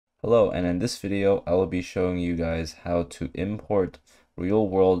Hello, and in this video, I will be showing you guys how to import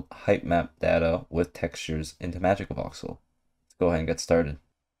real-world height map data with textures into Magicavoxel. Let's go ahead and get started.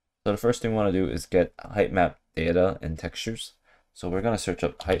 So the first thing we want to do is get height map data and textures. So we're going to search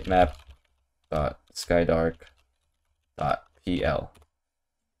up heightmap.skydark.pl.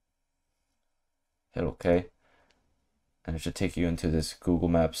 Hit OK, and it should take you into this Google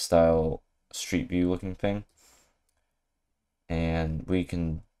Maps style street view looking thing. And we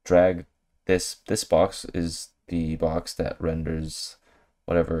can drag this box is the box that renders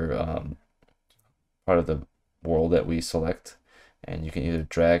whatever part of the world that we select, and you can either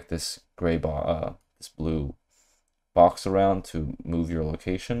drag this this blue box around to move your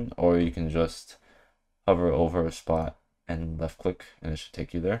location, or you can just hover over a spot and left click and it should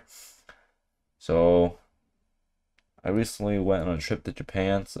take you there. So I recently went on a trip to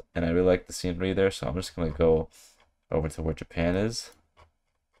Japan and I really like the scenery there, so I'm just gonna go over to where Japan is.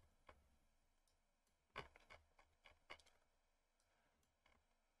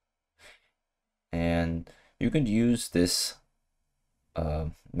 And you can use this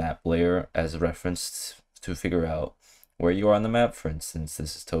map layer as a reference to figure out where you are on the map. For instance,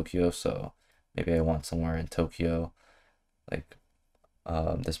 this is Tokyo, so maybe I want somewhere in Tokyo, like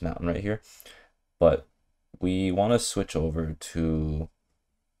this mountain right here. But we want to switch over to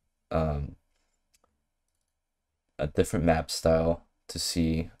a different map style to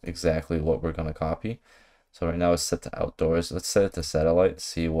see exactly what we're going to copy. So right now it's set to outdoors. Let's set it to satellite,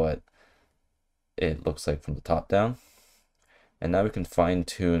 see what it looks like from the top down. And now we can fine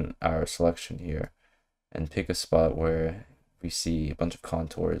tune our selection here and pick a spot where we see a bunch of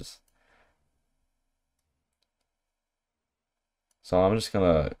contours. So I'm just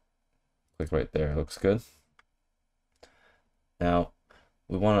gonna click right there. It looks good. Now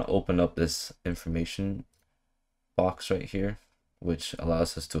we want to open up this information box right here, which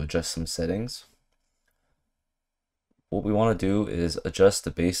allows us to adjust some settings. What we want to do is adjust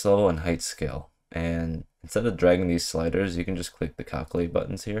the base level and height scale. And instead of dragging these sliders, you can just click the calculate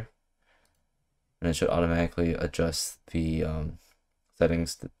buttons here, and it should automatically adjust the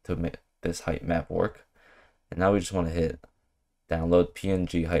settings to make this height map work. And now we just want to hit download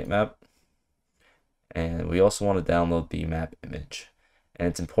PNG height map, and we also want to download the map image. And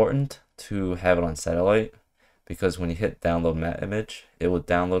it's important to have it on satellite, because when you hit download map image, it will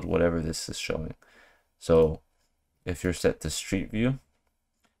download whatever this is showing. So if you're set to street view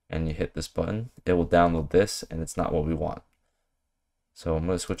and you hit this button, it will download this, and it's not what we want. So I'm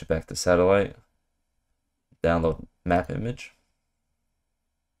going to switch it back to satellite, download map image,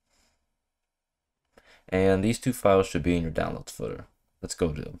 and these two files should be in your downloads folder. Let's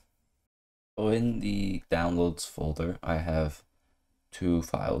go to them. So in the downloads folder, I have two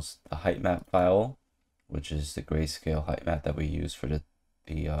files: the height map file, which is the grayscale height map that we use for the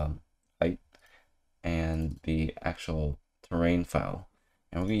height, and the actual terrain file.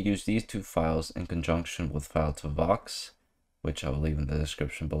 And we're going to use these two files in conjunction with FiletoVox, which I will leave in the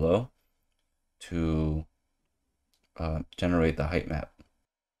description below, to generate the height map.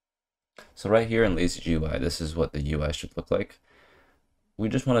 So right here in LazyGUI, this is what the UI should look like. We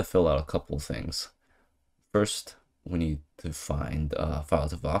just want to fill out a couple things. First, we need to find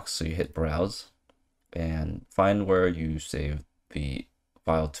FiletoVox, so you hit browse and find where you save the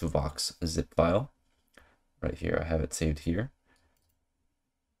FiletoVox zip file. Right here, I have it saved here.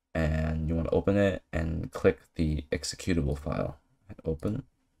 And you want to open it and click the executable file. Hit open.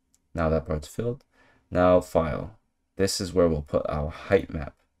 Now that part's filled. Now file. This is where we'll put our height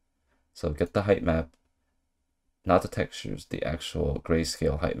map. So get the height map, not the textures, the actual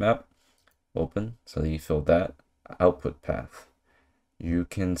grayscale height map. Open. So you filled that. Output path. You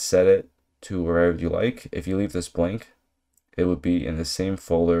can set it to wherever you like. If you leave this blank, it would be in the same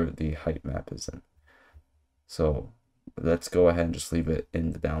folder the height map is in. So let's go ahead and just leave it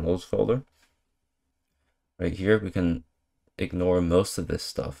in the downloads folder. Right here, we can ignore most of this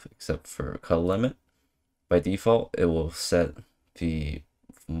stuff except for color limit. By default, it will set the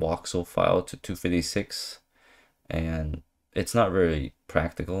voxel file to 256, and it's not very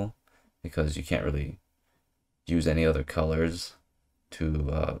practical because you can't really use any other colors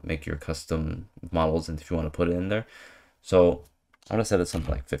to make your custom models, and if you want to put it in there. So I'm gonna set it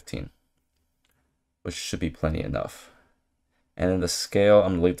something like 15, which should be plenty enough. And then the scale,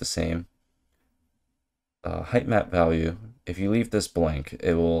 I'm gonna leave the same. Height map value, if you leave this blank,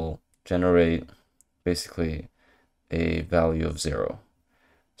 it will generate basically a value of 0.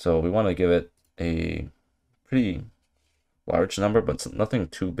 So we want to give it a pretty large number, but nothing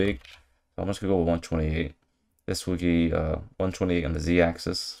too big. So I'm just gonna go with 128. This will be 128 on the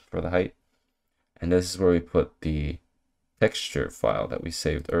z-axis for the height, and this is where we put the texture file that we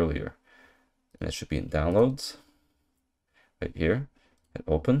saved earlier. And it should be in downloads right here. Hit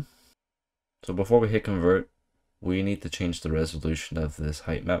open. So before we hit convert, we need to change the resolution of this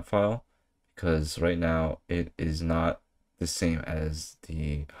heightmap file, because right now it is not the same as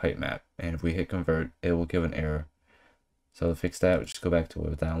the heightmap. And if we hit convert, it will give an error. So to fix that, we just go back to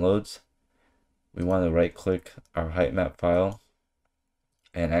our downloads. We want to right click our heightmap file.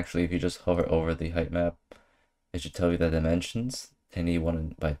 And actually, if you just hover over the heightmap, it should tell you the dimensions,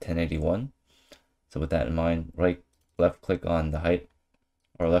 1081 by 1081. So with that in mind, left click on the height,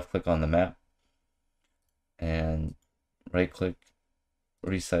 or left click on the map, and right click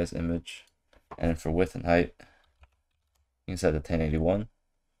resize image, and for width and height you can set to 1081.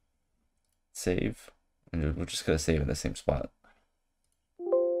 Save, and we're just going to save in the same spot.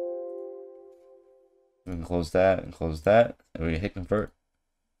 We can close that and close that, and we hit convert.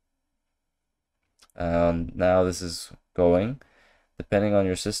 Now this is going. Depending on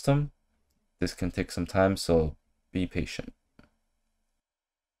your system, this can take some time, so be patient.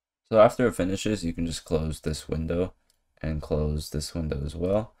 So after it finishes, you can just close this window and close this window as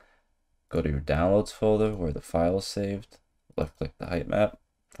well. Go to your downloads folder where the file is saved. Left click the heightmap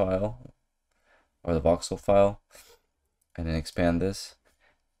file or the voxel file, and then expand this.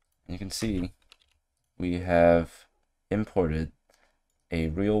 And you can see we have imported a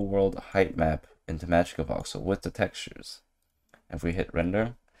real world heightmap into Magicavoxel with the textures. If we hit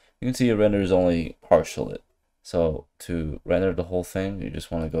render, you can see it renders only partial it. So to render the whole thing, you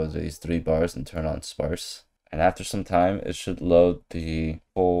just want to go to these 3 bars and turn on sparse. And after some time, it should load the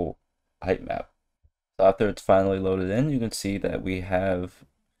full heightmap. So after it's finally loaded in, you can see that we have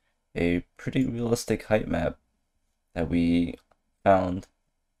a pretty realistic heightmap that we found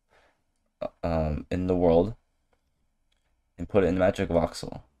in the world and put it in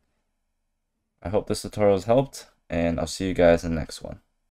Magicavoxel. I hope this tutorial has helped, and I'll see you guys in the next one.